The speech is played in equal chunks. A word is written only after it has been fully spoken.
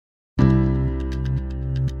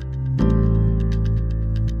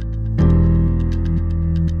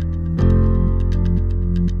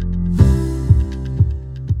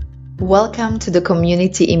Welcome to the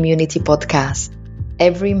Community Immunity Podcast.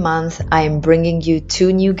 Every month, I am bringing you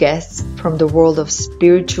 2 new guests from the world of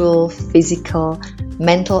spiritual, physical,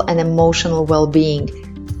 mental, and emotional well-being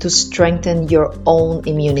to strengthen your own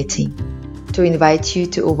immunity, to invite you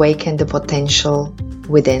to awaken the potential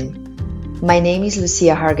within. My name is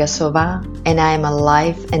Lucia Hargasova, and I am a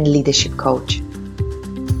life and leadership coach.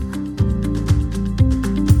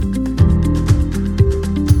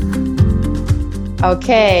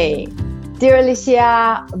 Okay, dear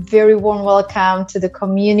Alicia, very warm welcome to the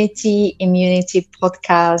Community Immunity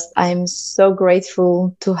Podcast. I'm so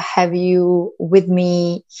grateful to have you with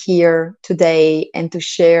me here today and to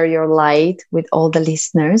share your light with all the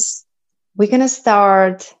listeners. We're going to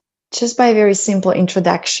start just by a very simple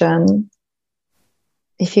introduction.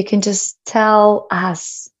 If you can just tell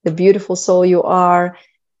us, the beautiful soul you are,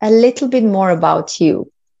 a little bit more about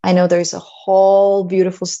you. I know there's a whole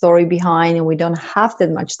beautiful story behind and we don't have that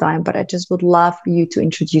much time, but I just would love for you to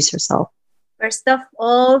introduce yourself. First of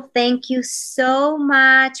all, thank you so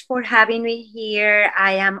much for having me here.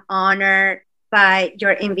 I am honored by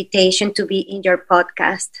your invitation to be in your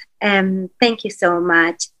podcast. Thank you so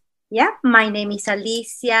much. Yeah, my name is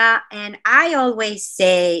Alicia, and I always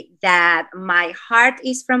say that my heart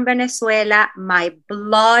is from Venezuela, my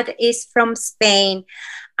blood is from Spain,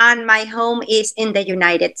 and my home is in the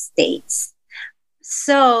United States.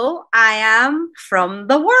 So I am from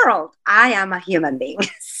the world. I am a human being.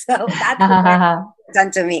 So that's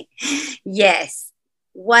important to me. Yes.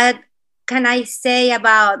 What can I say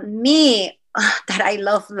about me? That I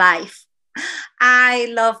love life. I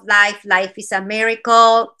love life. Life is a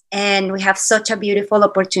miracle. And we have such a beautiful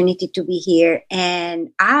opportunity to be here. And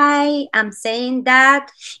I am saying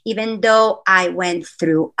that even though I went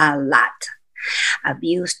through a lot.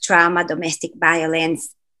 Abuse, trauma, domestic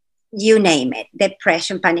violence, you name it,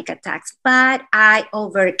 depression, panic attacks. But I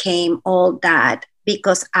overcame all that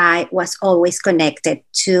because I was always connected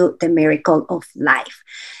to the miracle of life.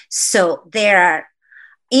 So there are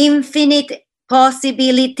infinite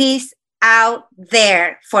possibilities out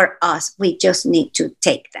there for us. We just need to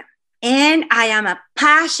take them. And I am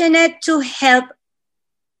passionate to help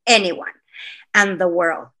anyone and the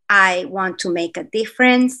world. I want to make a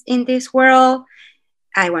difference in this world.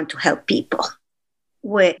 I want to help people,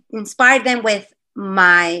 inspire them with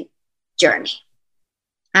my journey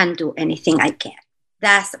and do anything I can.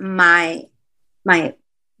 That's my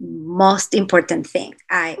most important thing.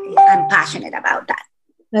 I'm passionate about that.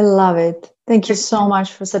 I love it. Thank you so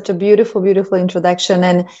much for such a beautiful, beautiful introduction.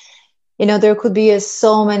 And, you know, there could be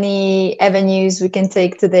so many avenues we can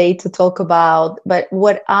take today to talk about. But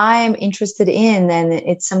what I'm interested in, and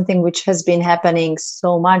it's something which has been happening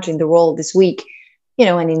so much in the world this week, you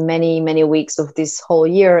know, and in many, many weeks of this whole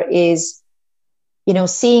year is, you know,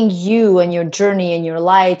 seeing you and your journey and your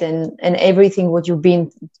light and everything what you've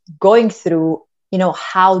been going through, you know,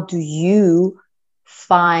 how do you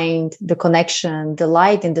find the connection, the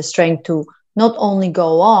light and the strength to not only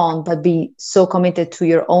go on, but be so committed to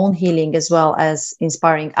your own healing as well as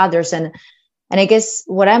inspiring others. And I guess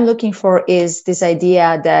what I'm looking for is this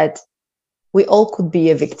idea that we all could be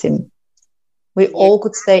a victim. We all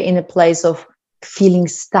could stay in a place of feeling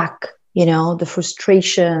stuck, you know, the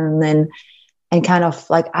frustration and kind of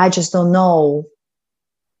like, I just don't know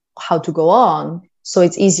how to go on. So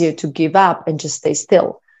it's easier to give up and just stay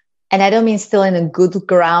still. And I don't mean still in a good,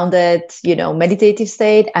 grounded, you know, meditative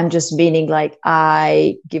state. I'm just meaning like,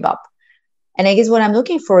 I give up. And I guess what I'm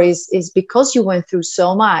looking for is because you went through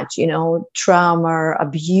so much, you know, trauma,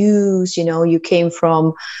 abuse, you know, you came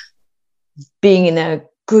from being in a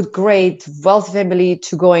good, great, wealthy family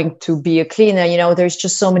to going to be a cleaner. You know, there's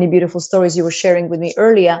just so many beautiful stories you were sharing with me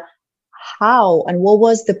earlier. How and what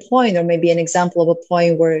was the point, or maybe an example of a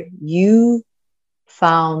point where you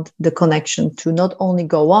found the connection to not only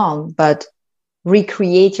go on, but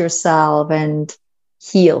recreate yourself and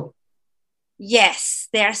heal? Yes,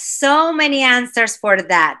 there are so many answers for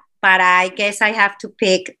that, but I guess I have to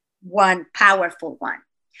pick one powerful one.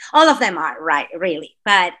 All of them are right, really,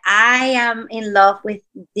 but I am in love with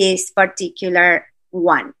this particular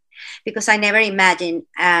one because I never imagined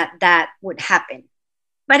that would happen.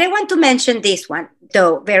 But I want to mention this one,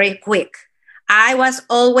 though, very quick. I was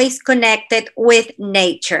always connected with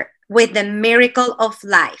nature, with the miracle of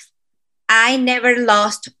life. I never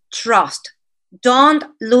lost trust. Don't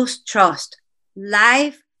lose trust.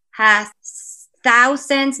 Life has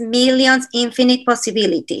thousands, millions, infinite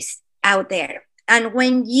possibilities out there. And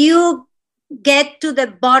when you get to the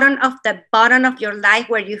bottom of your life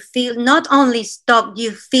where you feel not only stuck,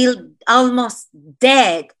 you feel almost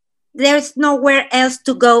dead, there's nowhere else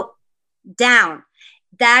to go down.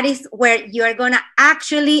 That is where you're going to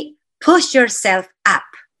actually push yourself up,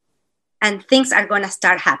 and things are going to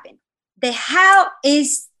start happening. The how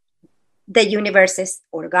is the universe's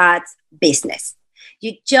or God's business.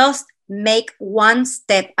 You just make one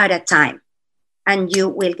step at a time, and you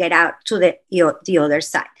will get out to the other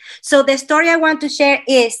side. So the story I want to share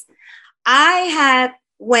is I had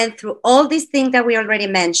went through all these things that we already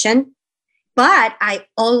mentioned, but I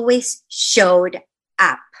always showed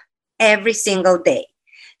up every single day.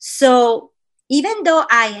 So even though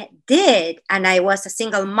I did, and I was a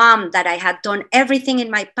single mom, that I had done everything in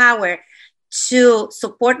my power to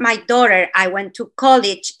support my daughter, I went to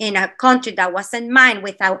college in a country that wasn't mine,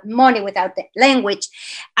 without money, without the language.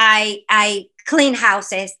 I cleaned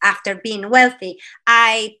houses after being wealthy.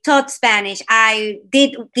 I taught Spanish. I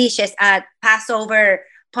did dishes at Passover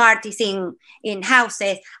parties in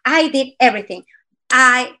houses. I did everything.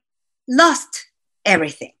 I lost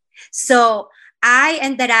everything. So I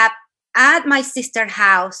ended up at my sister's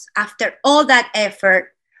house after all that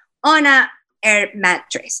effort on a air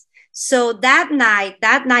mattress. So that night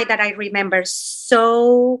that I remember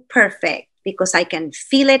so perfect, because I can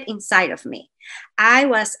feel it inside of me. I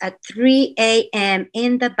was at 3 a.m.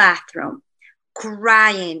 in the bathroom,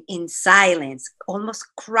 crying in silence, almost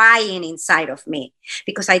crying inside of me,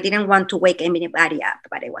 because I didn't want to wake anybody up,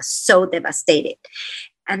 but I was so devastated.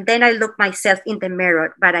 And then I looked myself in the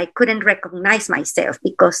mirror, but I couldn't recognize myself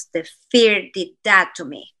because the fear did that to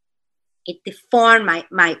me. It deformed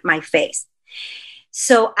my face.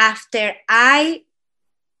 So after I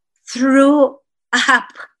threw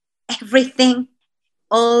up everything,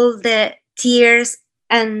 all the tears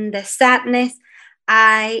and the sadness,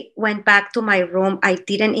 I went back to my room. I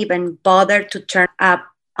didn't even bother to turn up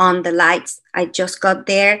on the lights. I just got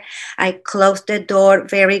there. I closed the door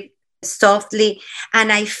very softly,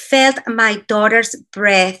 and I felt my daughter's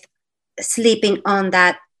breath sleeping on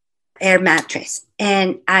that air mattress.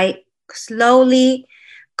 And I slowly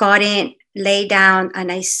got in, lay down,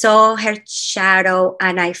 and I saw her shadow,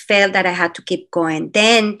 and I felt that I had to keep going.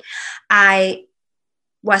 Then I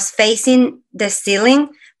was facing the ceiling,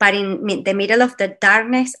 but in the middle of the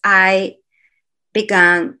darkness, I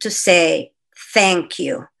began to say, thank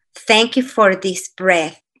you. Thank you for this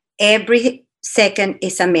breath. Every second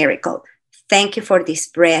is a miracle. Thank you for this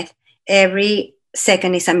breath. Every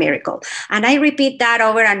second is a miracle. And I repeat that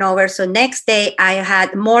over and over. So next day I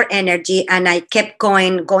had more energy, and I kept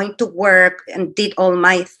going to work and did all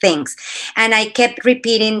my things. And I kept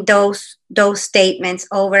repeating those statements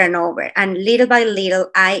over and over. And little by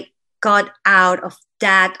little, I got out of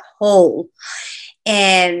that hole,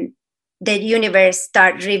 and the universe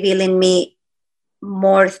started revealing me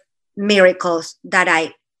more miracles that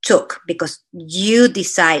I took, because you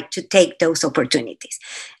decide to take those opportunities.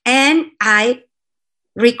 And I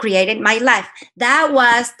recreated my life. That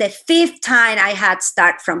was the 5th time I had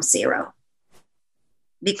start from zero,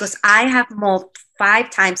 because I have moved 5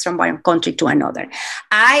 times from one country to another.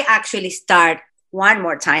 I actually start one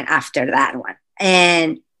more time after that one.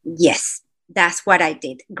 And yes, that's what I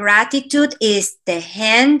did. Gratitude is the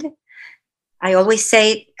hand. I always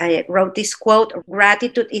say, I wrote this quote,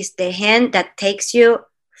 gratitude is the hand that takes you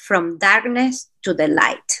from darkness to the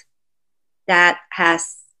light. That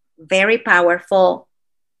has very powerful,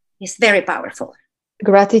 it's very powerful.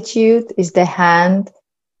 Gratitude is the hand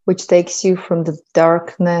which takes you from the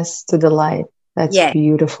darkness to the light. That's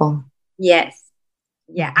beautiful. Yes.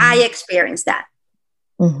 Yeah, I experienced that.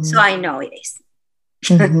 Mm-hmm. So I know it is.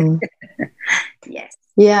 Mm-hmm. Yes.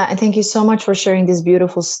 Yeah, and thank you so much for sharing this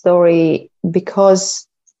beautiful story, because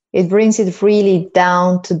it brings it really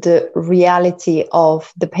down to the reality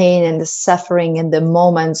of the pain and the suffering and the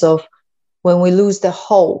moments of when we lose the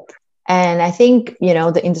hope. And I think,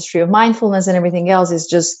 the industry of mindfulness and everything else is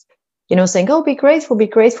just, saying, oh, be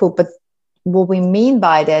grateful. But what we mean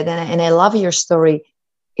by that, and I love your story,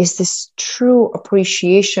 is this true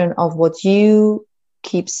appreciation of what you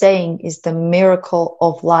keep saying is the miracle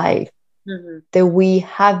of life, mm-hmm. that we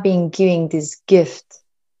have been giving this gift,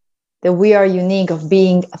 that we are unique of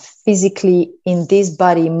being physically in this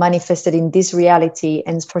body, manifested in this reality.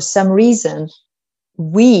 And for some reason,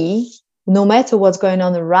 we, no matter what's going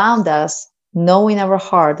on around us, know in our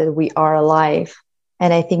heart that we are alive.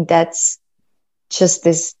 And I think that's just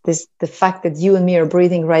the fact that you and me are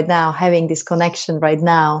breathing right now, having this connection right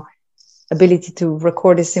now, ability to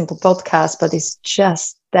record a simple podcast, but it's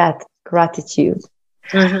just that gratitude.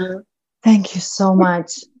 Mm-hmm. Thank you so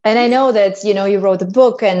much. And I know that, you wrote a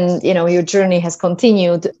book, and, your journey has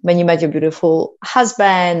continued when you met your beautiful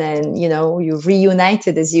husband, and, you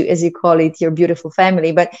reunited, as you call it, your beautiful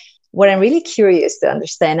family. But what I'm really curious to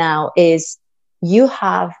understand now is you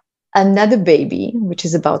have another baby, which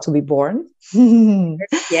is about to be born.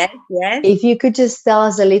 Yes, yes. If you could just tell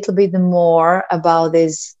us a little bit more about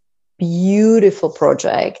this beautiful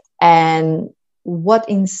project and what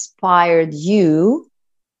inspired you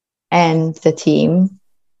and the team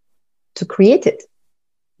to create it.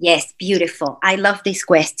 Yes, beautiful. I love this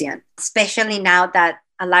question, especially now that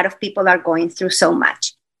a lot of people are going through so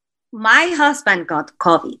much. My husband got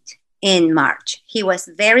COVID in March. He was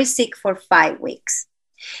very sick for 5 weeks.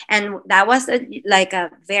 And that was like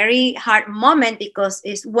a very hard moment because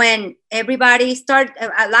it's when a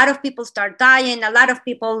lot of people start dying. A lot of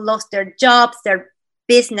people lost their jobs, their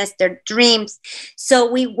business, their dreams.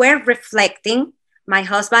 So we were reflecting, my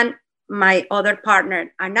husband, my other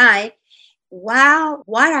partner, and I, wow,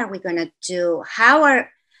 what are we going to do? How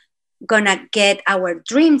are going to get our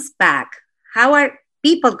dreams back? How are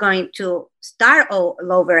people going to start all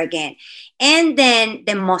over again? And then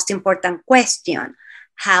the most important question,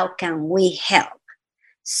 how can we help?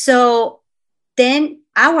 So then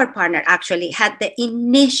our partner actually had the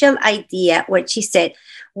initial idea where she said,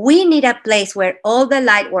 we need a place where all the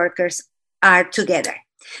light workers are together.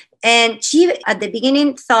 And she, at the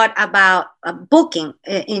beginning, thought about booking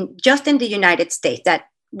in the United States, that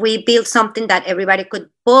we built something that everybody could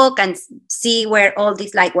book and see where all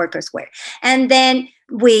these light workers were. And then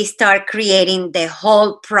we start creating the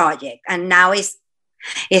whole project. And now it's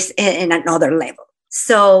in another level.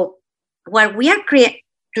 So what we are creating,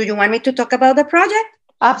 do you want me to talk about the project?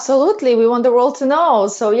 Absolutely. We want the world to know.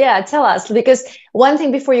 So yeah, tell us, because one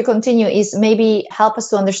thing before you continue is maybe help us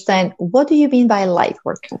to understand, what do you mean by light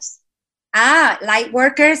workers? Light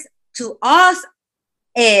workers to us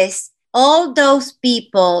is all those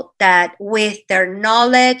people that with their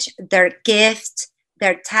knowledge, their gifts,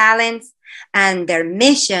 their talents, and their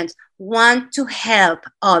missions want to help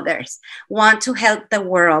others, want to help the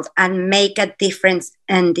world and make a difference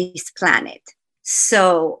in this planet.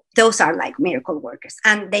 So those are like miracle workers,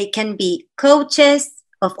 and they can be coaches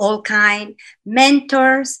of all kind,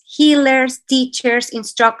 mentors, healers, teachers,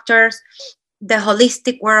 instructors, the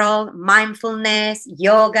holistic world, mindfulness,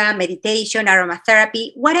 yoga, meditation,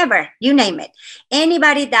 aromatherapy, whatever, you name it.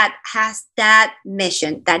 Anybody that has that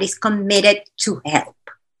mission, that is committed to help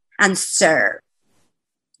and serve.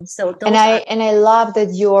 So I love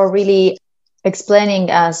that you're really explaining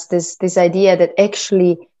us this idea that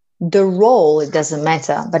actually the role, it doesn't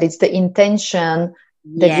matter, but it's the intention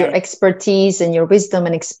that your expertise and your wisdom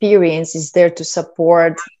and experience is there to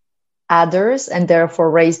support others and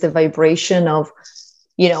therefore raise the vibration of,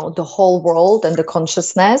 the whole world and the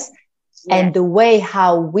consciousness. And the way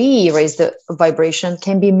how we raise the vibration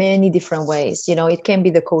can be many different ways. It can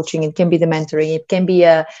be the coaching, it can be the mentoring, it can be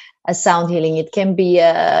a sound healing, it can be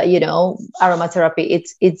aromatherapy.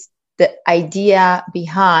 It's the idea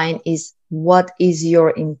behind is, what is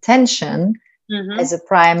your intention as a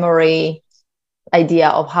primary idea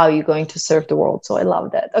of how you're going to serve the world. So I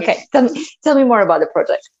love that. Okay, tell me more about the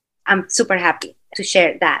project. I'm super happy to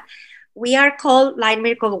share that. We are called Light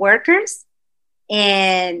Miracle Workers,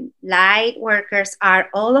 and light workers are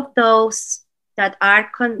all of those that are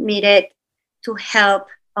committed to help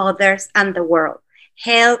others and the world,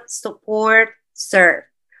 help, support, serve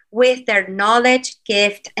with their knowledge,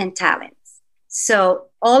 gift, and talents. So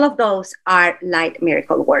all of those are light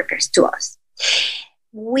miracle workers to us.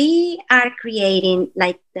 We are creating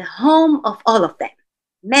like the home of all of them: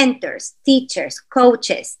 mentors, teachers,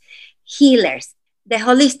 coaches, healers, the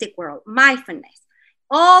holistic world, mindfulness.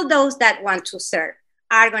 All those that want to serve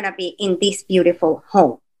are going to be in this beautiful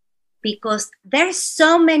home, because there's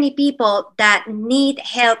so many people that need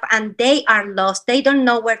help and they are lost. They don't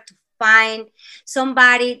know where to find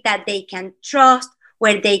somebody that they can trust,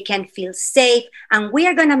 where they can feel safe. And we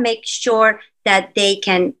are going to make sure that they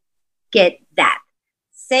can get that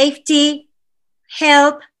safety,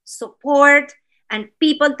 help, support, and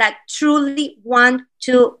people that truly want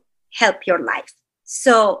to help your life.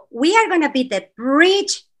 So we are going to be the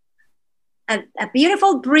bridge, a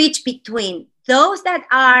beautiful bridge between those that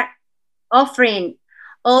are offering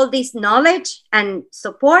all this knowledge and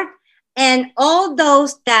support and all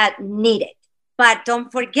those that need it. But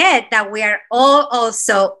don't forget that we are all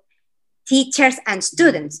also teachers and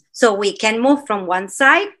students. So we can move from one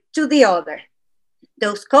side to the other.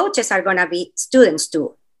 Those coaches are going to be students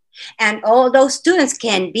too. And all those students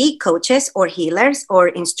can be coaches or healers or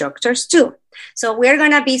instructors too. So we're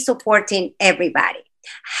going to be supporting everybody.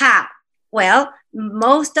 How? Well,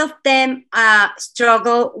 most of them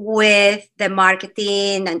struggle with the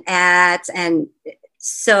marketing and ads. And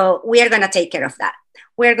so we are going to take care of that.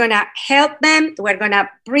 We're going to help them. We're going to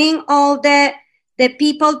bring all the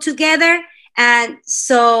people together, And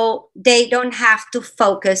so they don't have to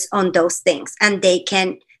focus on those things and they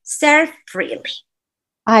can serve freely.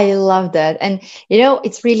 I love that. And,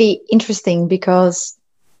 it's really interesting because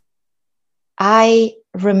I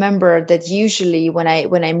remember that usually when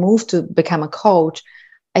I moved to become a coach,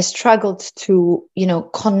 I struggled to,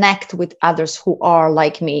 connect with others who are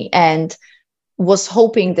like me, and was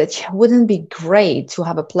hoping that it wouldn't be great to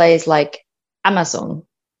have a place like Amazon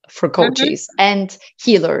for coaches and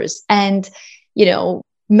healers and,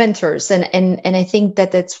 mentors. And I think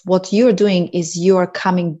that that's what you're doing, is you're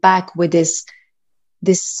coming back with this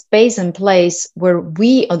space and place where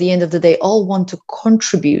we, at the end of the day, all want to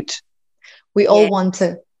contribute. We all want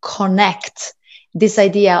to connect. This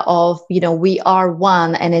idea of, we are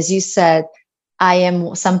one. And as you said, I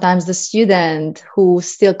am sometimes the student who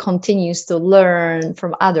still continues to learn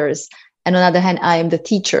from others. And on the other hand, I am the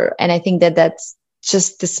teacher. And I think that that's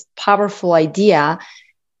just this powerful idea.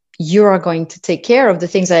 You are going to take care of the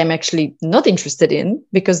things I am actually not interested in,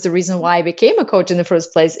 because the reason why I became a coach in the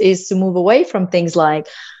first place is to move away from things like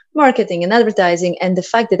marketing and advertising, and the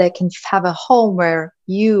fact that I can have a home where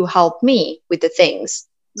you help me with the things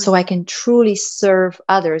so I can truly serve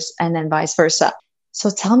others, and then vice versa. So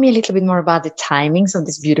tell me a little bit more about the timings of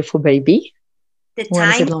this beautiful baby. When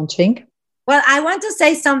is it launching? Well, I want to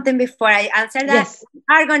say something before I answer that. Yes. We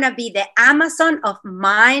are going to be the Amazon of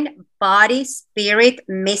mind, body, spirit,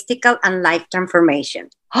 mystical, and life transformation.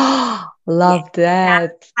 Love that.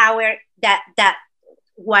 That's power, that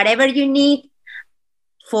whatever you need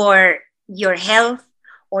for your health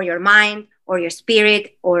or your mind or your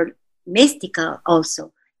spirit or mystical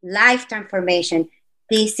also, life transformation.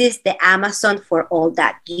 This is the Amazon for all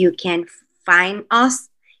that. You can find us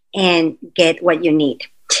and get what you need.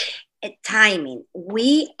 Timing.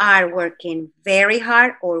 We are working very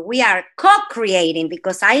hard, or we are co-creating,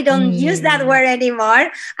 because I don't use that word anymore.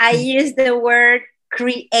 I use the word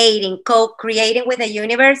creating, co-creating with the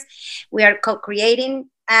universe. We are co-creating,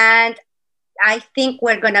 and I think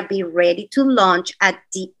we're going to be ready to launch at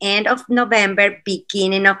the end of November,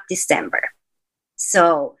 beginning of December.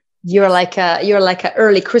 So you're like a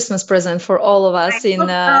early Christmas present for all of us in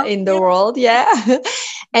the world. Yeah.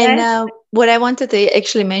 And what I wanted to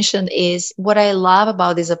actually mention is what I love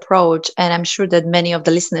about this approach. And I'm sure that many of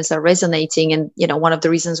the listeners are resonating. And, one of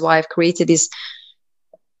the reasons why I've created this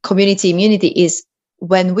community immunity is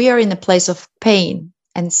when we are in a place of pain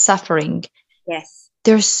and suffering. Yes.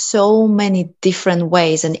 There's so many different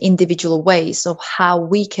ways and individual ways of how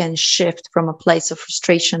we can shift from a place of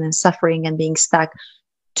frustration and suffering and being stuck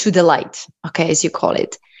to the light, as you call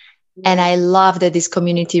it. And I love that this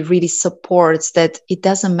community really supports that. It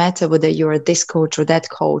doesn't matter whether you're a this coach or that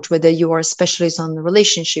coach, whether you are a specialist on the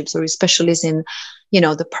relationships or a specialist in,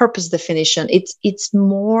 the purpose definition. It's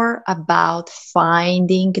more about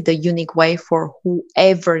finding the unique way for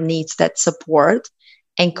whoever needs that support,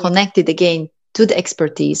 and connect it again to the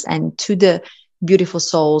expertise and to the beautiful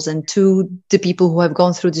souls and to the people who have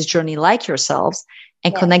gone through this journey like yourselves,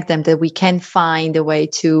 and connect them, that we can find a way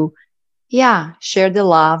to, share the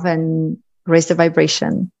love and raise the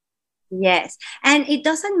vibration. Yes. And it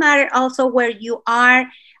doesn't matter also where you are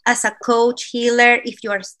as a coach, healer. If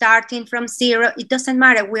you are starting from zero, it doesn't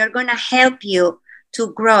matter. We are going to help you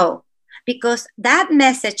to grow, because that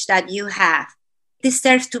message that you have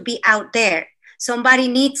deserves to be out there. Somebody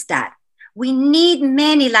needs that. We need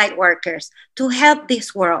many light workers to help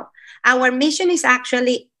this world. Our mission is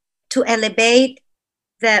actually to elevate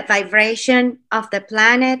the vibration of the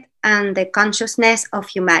planet and the consciousness of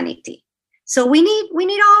humanity. So we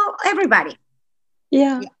need everybody.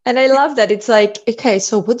 Yeah. And I love that. It's like, okay,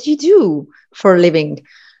 so what do you do for a living?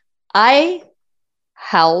 I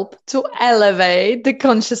help to elevate the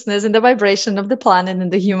consciousness and the vibration of the planet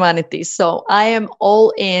and the humanity. So I am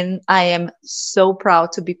all in. I am so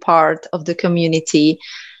proud to be part of the community,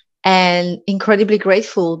 and incredibly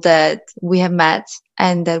grateful that we have met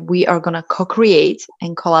and that we are going to co-create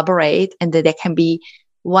and collaborate, and that I can be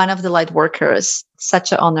one of the light workers.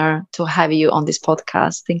 Such an honor to have you on this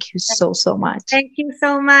podcast. Thank you so much. Thank you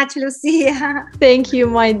so much, Lucia. Thank you,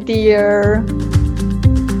 my dear.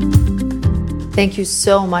 Thank you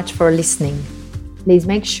so much for listening. Please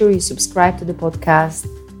make sure you subscribe to the podcast,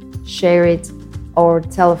 share it, or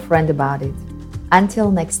tell a friend about it.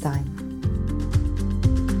 Until next time.